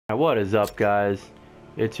What is up, guys?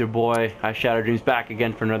 It's your boy I Shadow Dreams back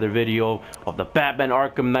again for another video of the Batman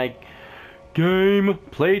Arkham Knight game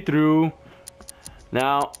playthrough.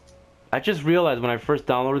 Now, I just realized when I first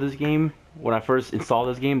downloaded this game, when I first installed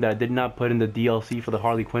this game, that I did not put in the DLC for the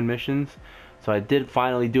Harley Quinn missions. So I did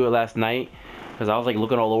finally do it last night because I was like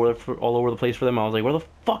looking all over the place for them. I was like, where the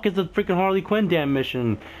fuck is the freaking Harley Quinn damn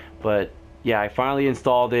mission? But yeah, I finally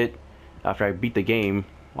installed it after I beat the game,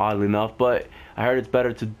 oddly enough. But I heard it's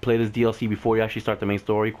better to play this DLC before you actually start the main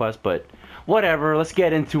story quest. But whatever, let's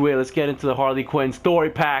get into it. Let's get into the Harley Quinn story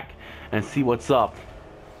pack and see what's up.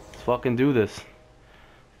 Let's fucking do this.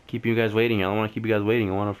 Keep you guys waiting. I don't want to keep you guys waiting.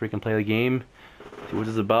 I want to freaking play the game, see what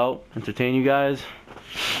it's about, entertain you guys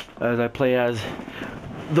as I play as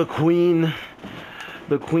the queen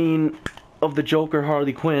of the Joker,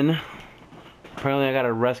 Harley Quinn. Apparently I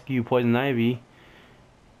gotta rescue Poison Ivy.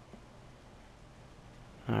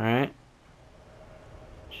 Alright.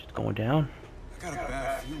 She's going down. I got a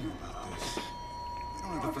bad feeling about this. We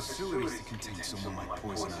don't have the facilities to contain someone like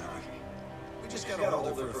Poison Ivy. We just gotta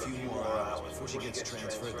hold her for a few more hours before she gets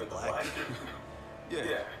transferred to Black.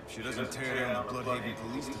 Yeah, she doesn't tear down the Bloodhaven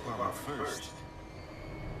Police Department first.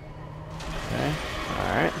 Okay.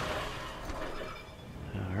 Alright.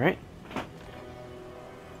 Alright.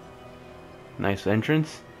 Nice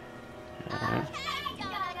entrance. Alright.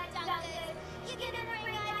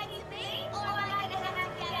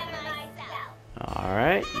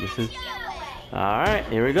 Alright, this is... Alright,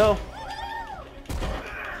 here we go.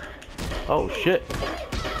 Oh, shit.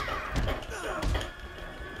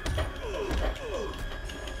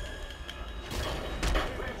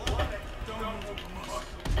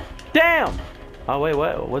 Damn! Oh, wait,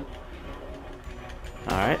 what?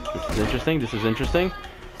 Alright, this is interesting, this is interesting.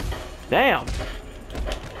 Damn!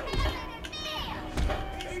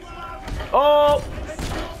 Oh!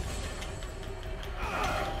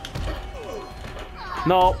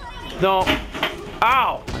 No, no.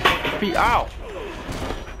 Ow! Feet, ow!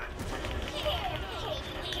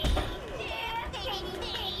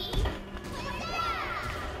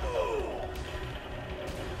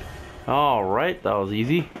 Alright, that was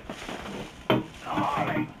easy.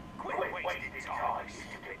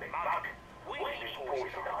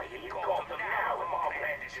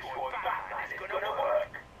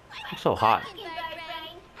 It's so hot.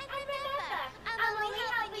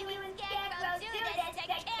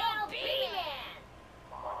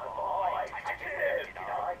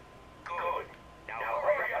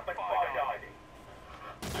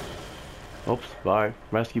 Oops, bye.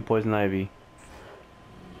 Rescue Poison Ivy.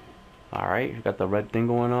 Alright, you got the red thing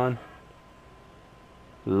going on.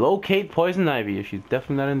 Locate Poison Ivy. She's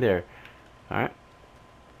definitely not in there. Alright.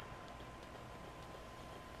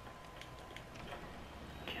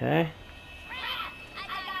 Okay.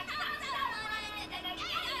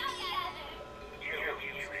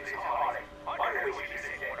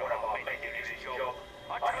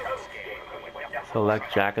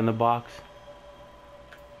 Select Jack in the Box.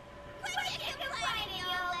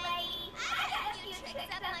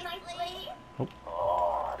 Oh.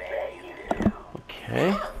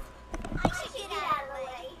 Okay.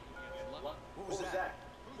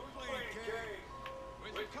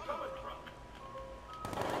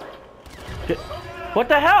 What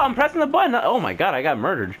the hell? I'm pressing the button. Oh my god, I got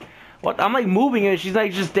murdered. What? I'm like moving and she's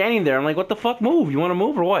like just standing there. I'm like, what the fuck? Move. You want to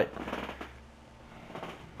move or what?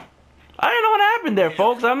 I don't know what happened there,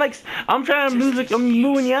 folks. I'm trying to move. I'm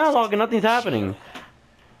moving the analog and nothing's happening.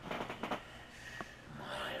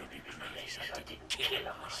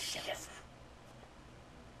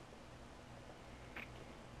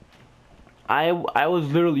 I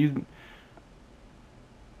was literally.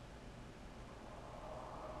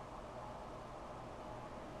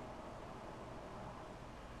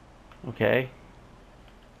 Okay.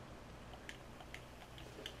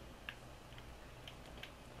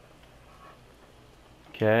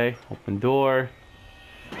 Okay, open door.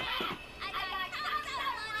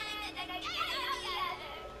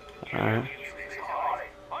 Alright.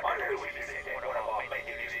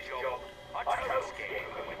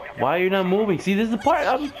 Why are you not moving? See, this is the part.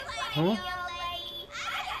 Huh?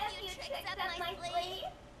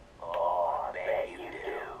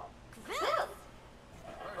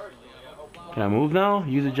 Can I move now?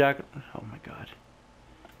 Use a jacket. Oh my god.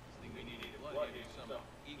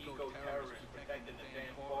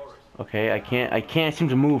 Okay, I can't seem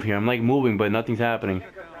to move here. I'm like moving, but nothing's happening.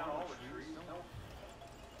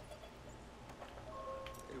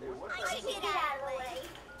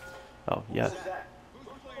 Oh, yes.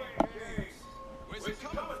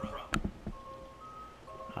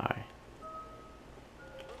 Alright.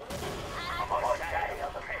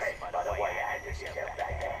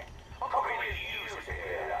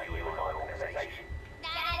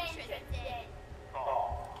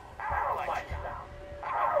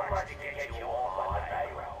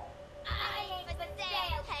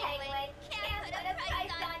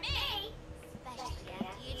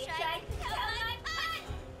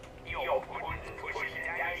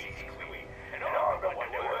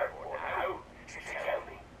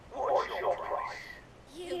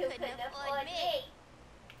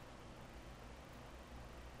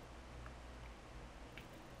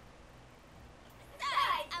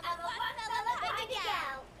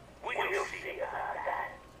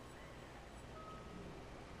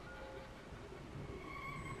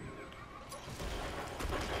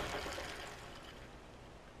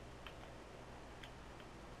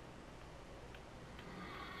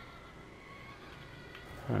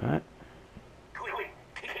 Alright.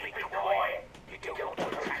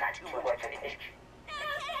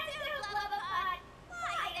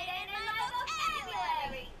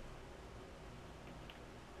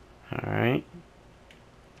 Alright.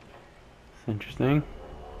 It's interesting.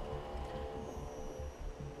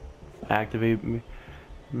 Activate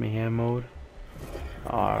mayhem mode.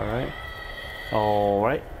 Alright.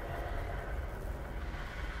 Alright.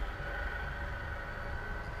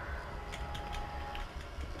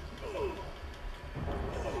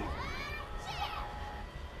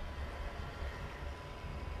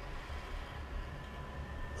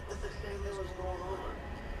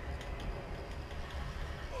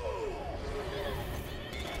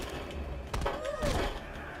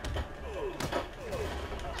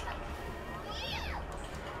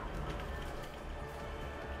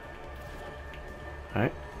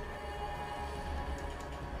 Alright.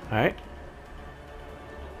 Alright.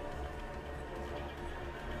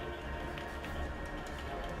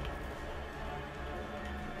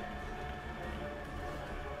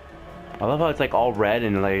 I love how it's like all red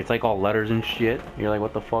and like it's like all letters and shit. You're like,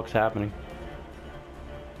 what the fuck's happening?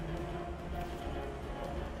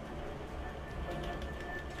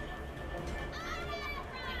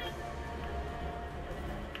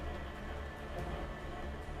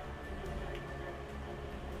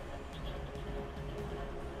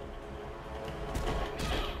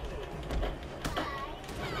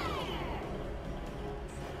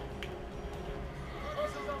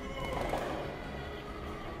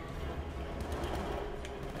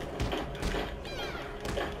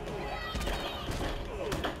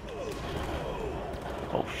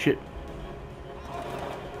 Oh shit.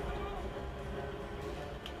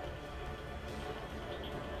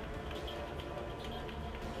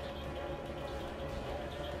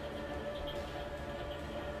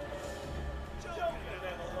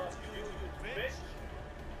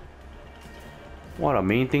 What a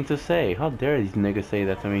mean thing to say. How dare these niggas say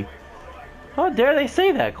that to me? How dare they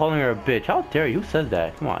say that, calling her a bitch? How dare you? Who says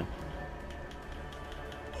that? Come on.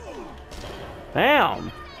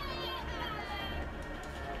 Damn.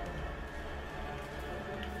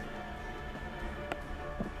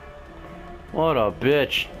 What a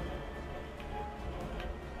bitch.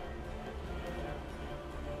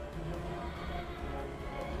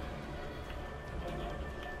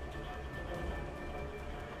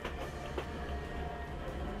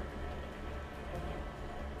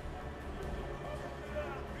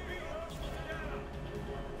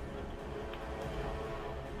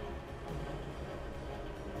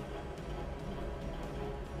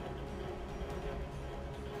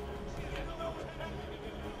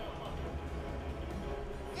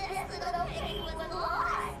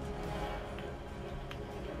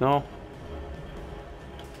 No.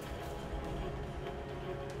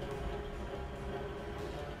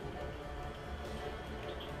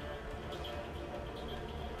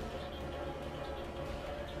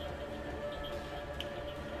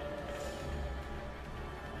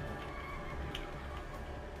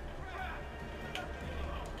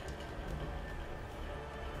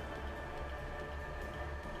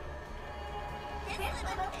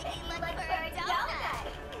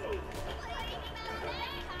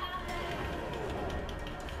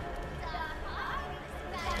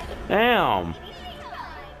 Damn.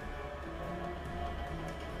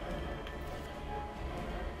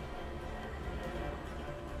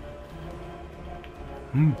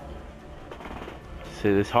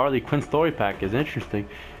 See, this Harley Quinn story pack is interesting.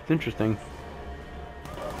 It's interesting.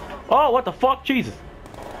 Oh, what the fuck? Jesus.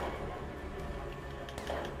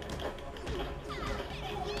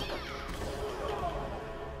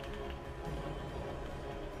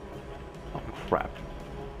 Oh, crap.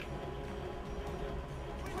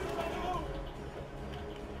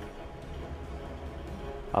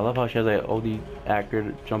 I love how she has a OD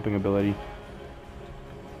accurate jumping ability.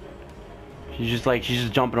 She's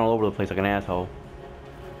just jumping all over the place like an asshole.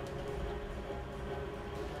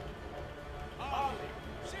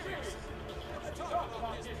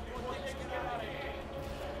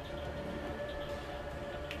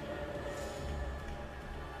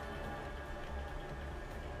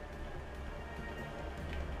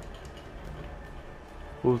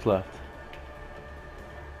 Who's left?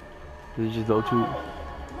 Is it just those two?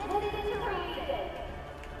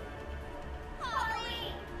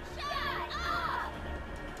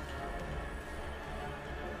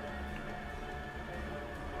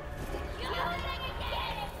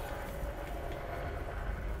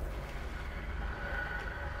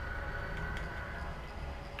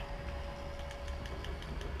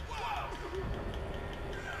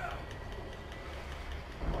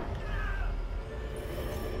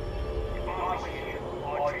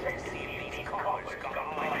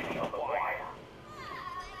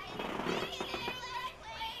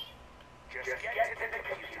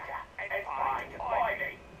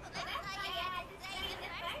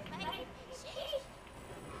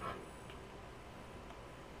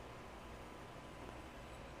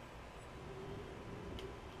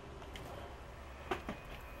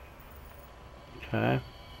 Okay.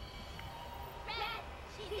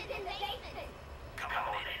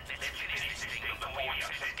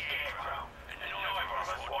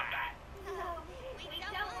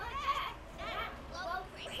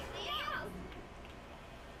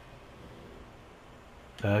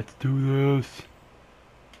 Let's do this.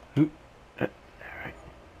 Alright.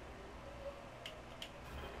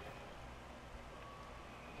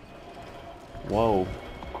 Whoa.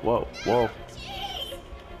 Whoa. Whoa.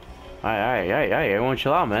 Alright, everyone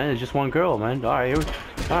chill out, man. It's just one girl, man. Alright,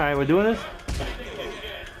 we're doing this?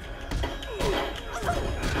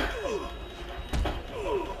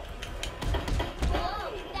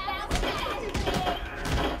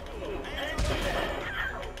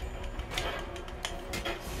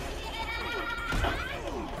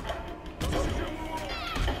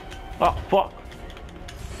 Oh, fuck.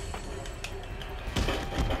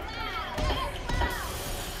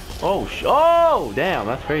 Oh, damn,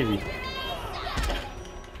 that's crazy.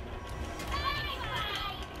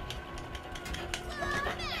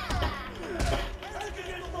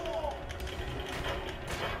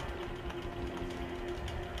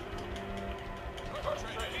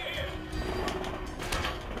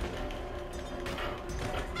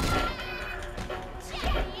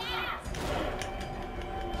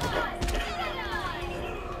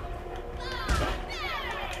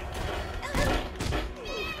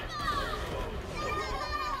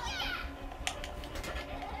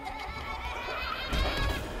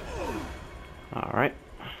 Alright.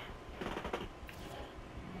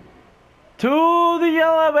 To the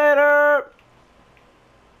elevator!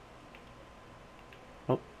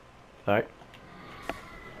 Oh, sorry.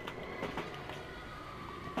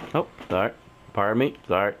 Oh, sorry. Pardon me,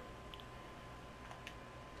 sorry.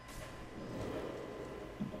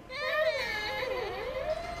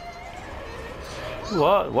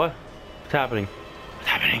 What? What's happening? What's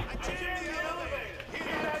happening?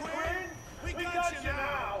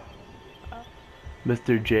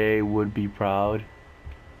 Mr. J would be proud.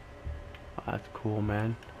 Oh, that's cool,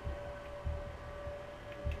 man.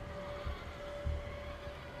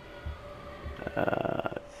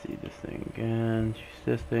 Let's see this thing again. Choose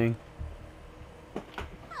this thing.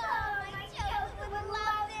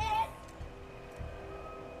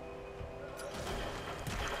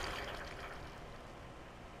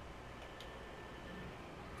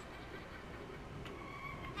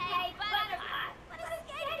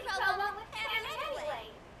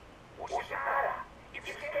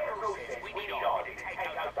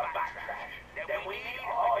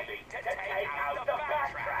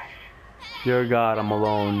 Dear God, I'm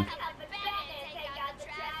alone.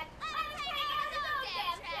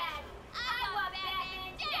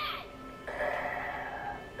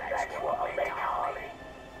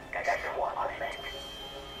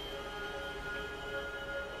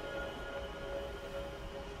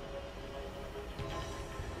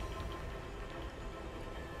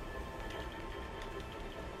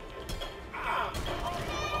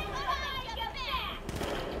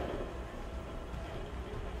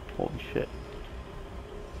 Holy shit.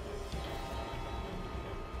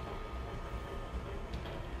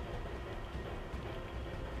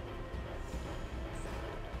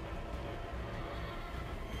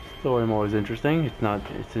 Story mode is interesting.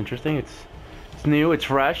 It's interesting. It's new, it's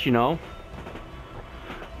fresh, you know.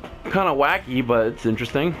 Kind of wacky, but it's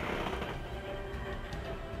interesting.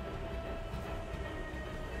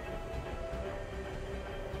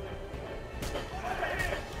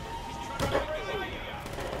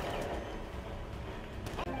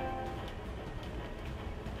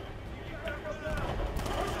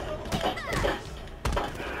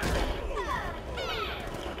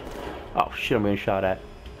 Oh shit, I'm getting shot at.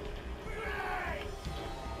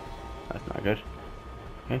 That's not good.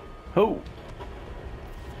 Okay. Ho!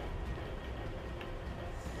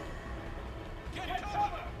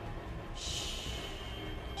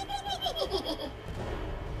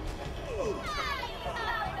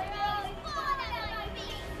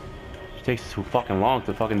 She takes too fucking long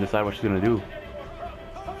to fucking decide what she's gonna do.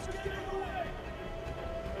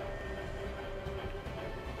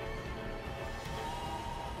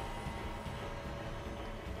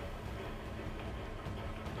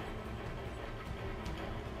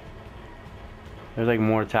 There's like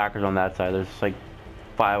more attackers on that side. There's like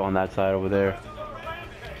 5 on that side over there.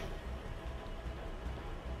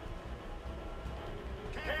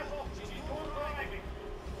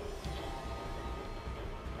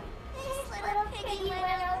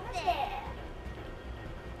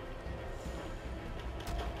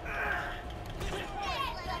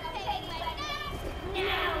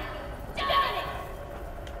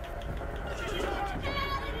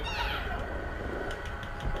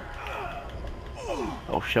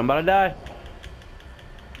 Oh shit, I'm about to die.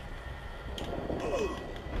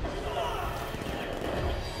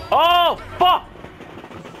 Oh, fuck!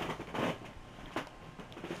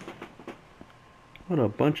 What a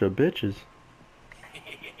bunch of bitches.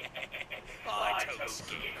 I told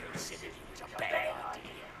Scarecrow said it was a bad idea.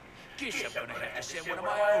 Guess I'm gonna have to send one of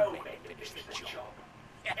my own men to finish the job.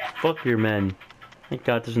 Fuck your men. I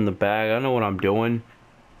got this in the bag. I know what I'm doing.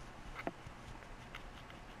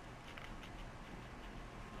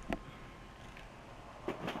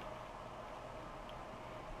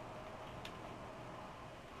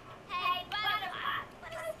 Hey, Buttercup,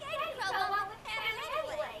 what does Scarecrow want with Harry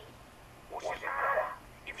anyway? What's the matter?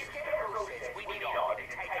 If Scarecrow says we need Harley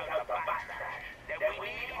to take out the back trash, then we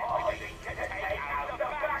need Harley to take out the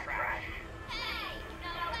back trash. Hey,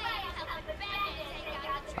 no way I'm helping Batman take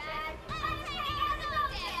out the trash. I'm taking out the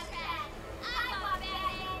damn trash. I want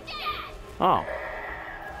Batman dead. Oh.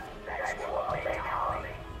 That's what I meant,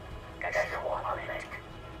 Harley. That's what I meant.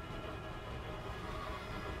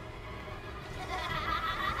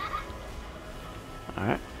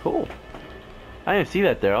 Alright, cool. I didn't see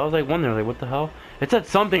that there. I was like wondering, like, what the hell? It said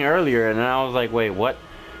something earlier, and then I was like, wait, what?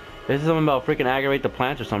 This is something about freaking aggravate the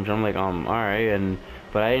plants or something. I'm like, alright,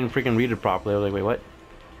 but I didn't freaking read it properly. I was like, wait, what?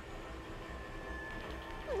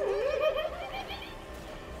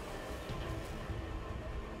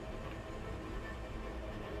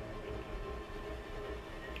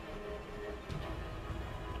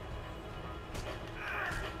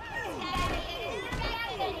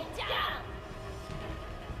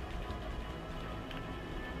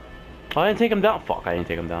 Oh, I didn't take him down. Fuck, I didn't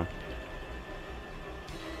take him down.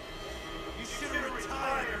 You should have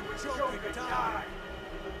retired when Joker died.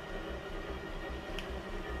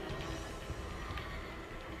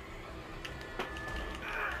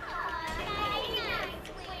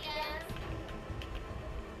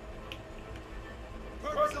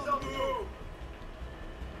 Purpose on the move.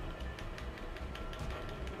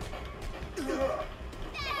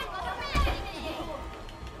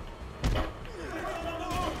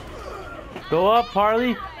 Go up,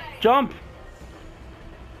 Harley. Jump.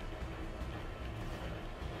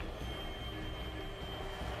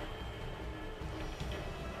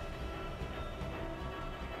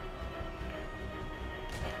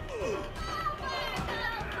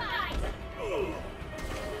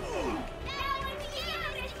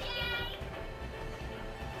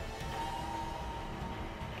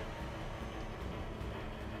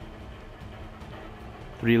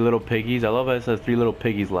 Three little piggies. I love how it says 3 little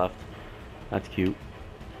piggies left. That's cute.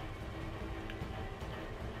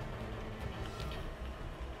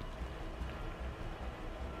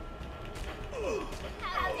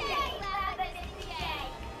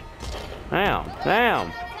 Damn,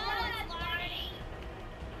 damn.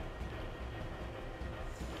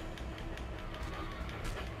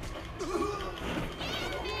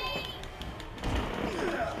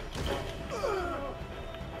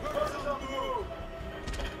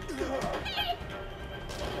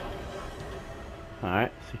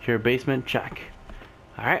 Alright, secure basement, check.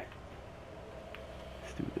 Alright.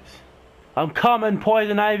 Let's do this. I'm coming,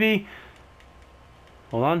 Poison Ivy!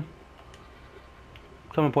 Hold on.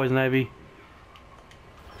 Coming, Poison Ivy.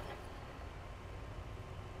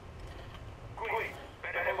 Quick,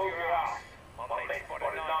 better move your ass. My mate for the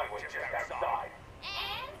night was just outside.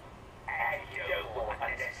 And you don't want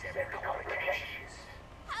unnecessary complications.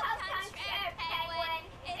 How come Sheriff Penguin?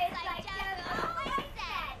 It's like Joker always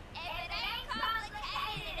said. If it ain't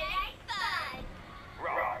complicated, it ain't fun.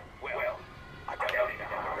 Right, well, I don't really know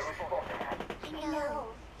how to respond to that. I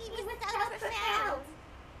know. He was so profound.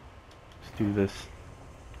 Let's do this.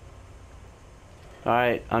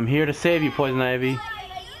 Alright, I'm here to save you, Poison Ivy. Boy, are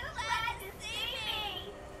you glad to see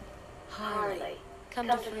me? Harley, come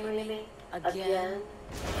to free me again?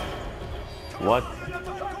 What?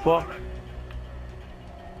 Fuck?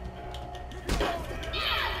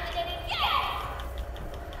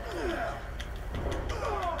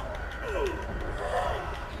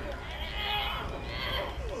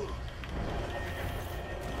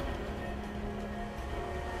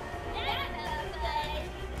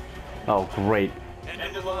 Oh, great. End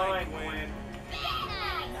of the line, Gwen.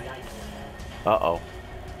 Uh-oh.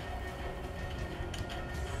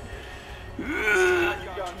 You've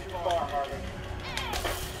gone too far, Harley.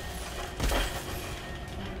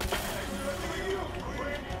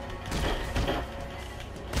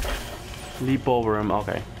 Leap over him,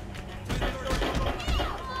 okay.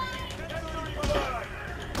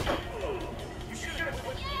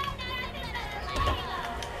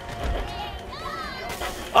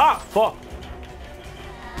 Ah, fuck.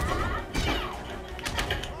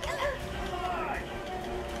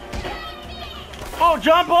 Oh,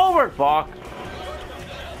 jump over! Fuck.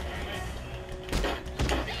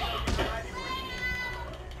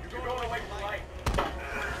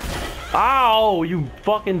 Ow, you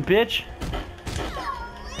fucking bitch.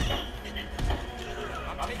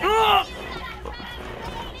 Ugh.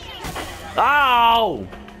 Ow!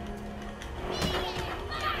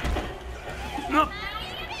 Ugh.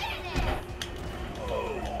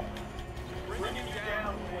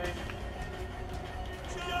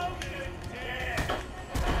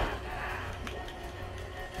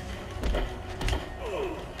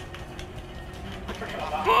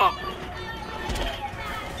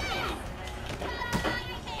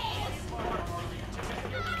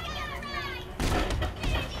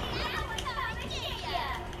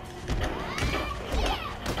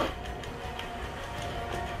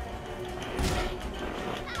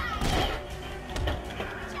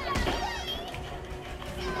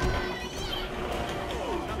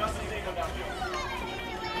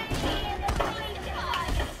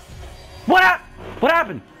 What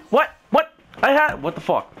happened? What? What the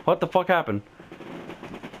fuck? What the fuck happened?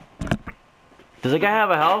 Does the guy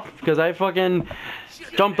have a health? Because I fucking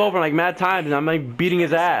jumped over like mad times and I'm like beating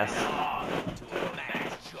his ass.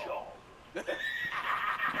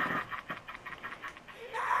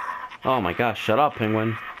 Oh my gosh, shut up,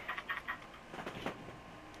 penguin.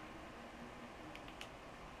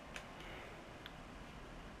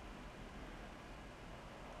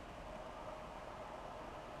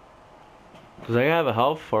 Does I have a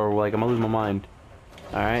health or like I'm gonna lose my mind?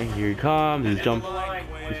 Alright, here he comes. He's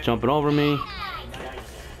jumping over me.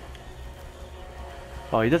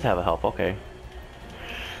 Oh, he does have a health, okay.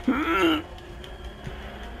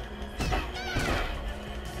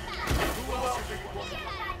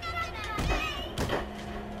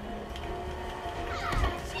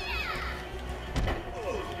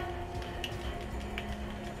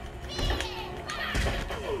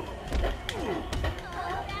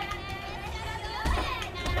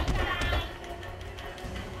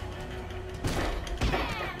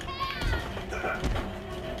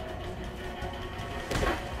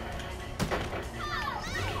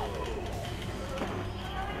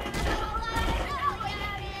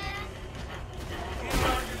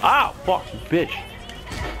 Ah, fuck, bitch.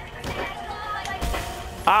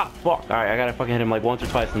 Ah, fuck. Alright, I gotta fucking hit him like once or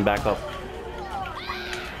twice and back up.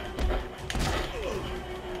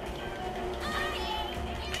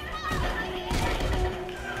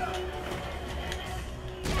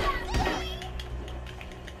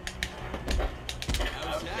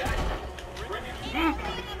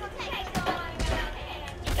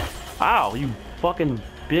 Ow, you fucking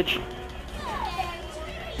bitch.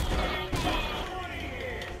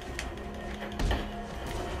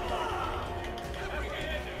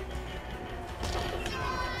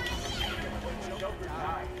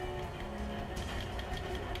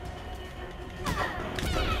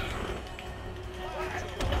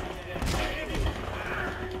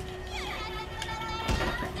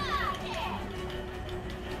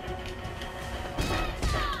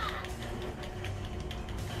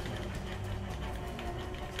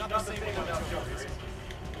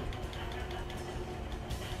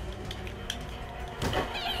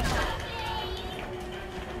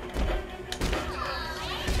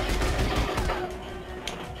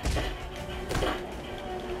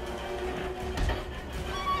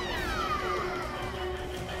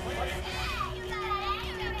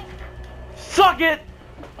 Suck it!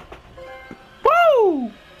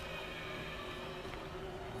 Woo!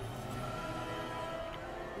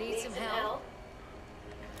 Need some help?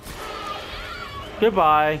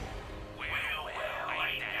 Goodbye.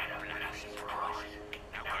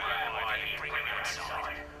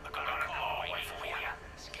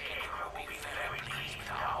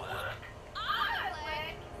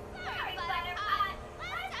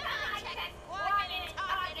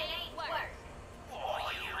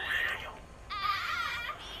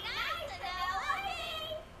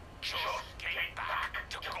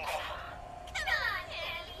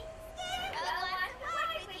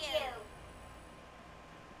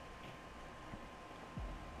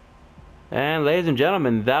 And ladies and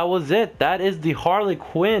gentlemen, that was it. That is the Harley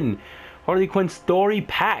Quinn story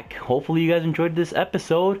pack. Hopefully you guys enjoyed this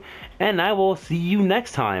episode, and I will see you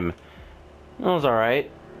next time. That was alright.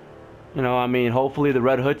 You know, I mean, hopefully the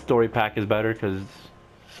Red Hood story pack is better, because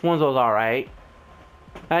this one was alright.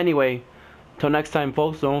 Anyway, until next time,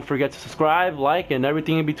 folks, don't forget to subscribe, like, and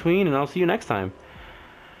everything in between, and I'll see you next time.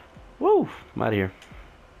 Woo! I'm out of here.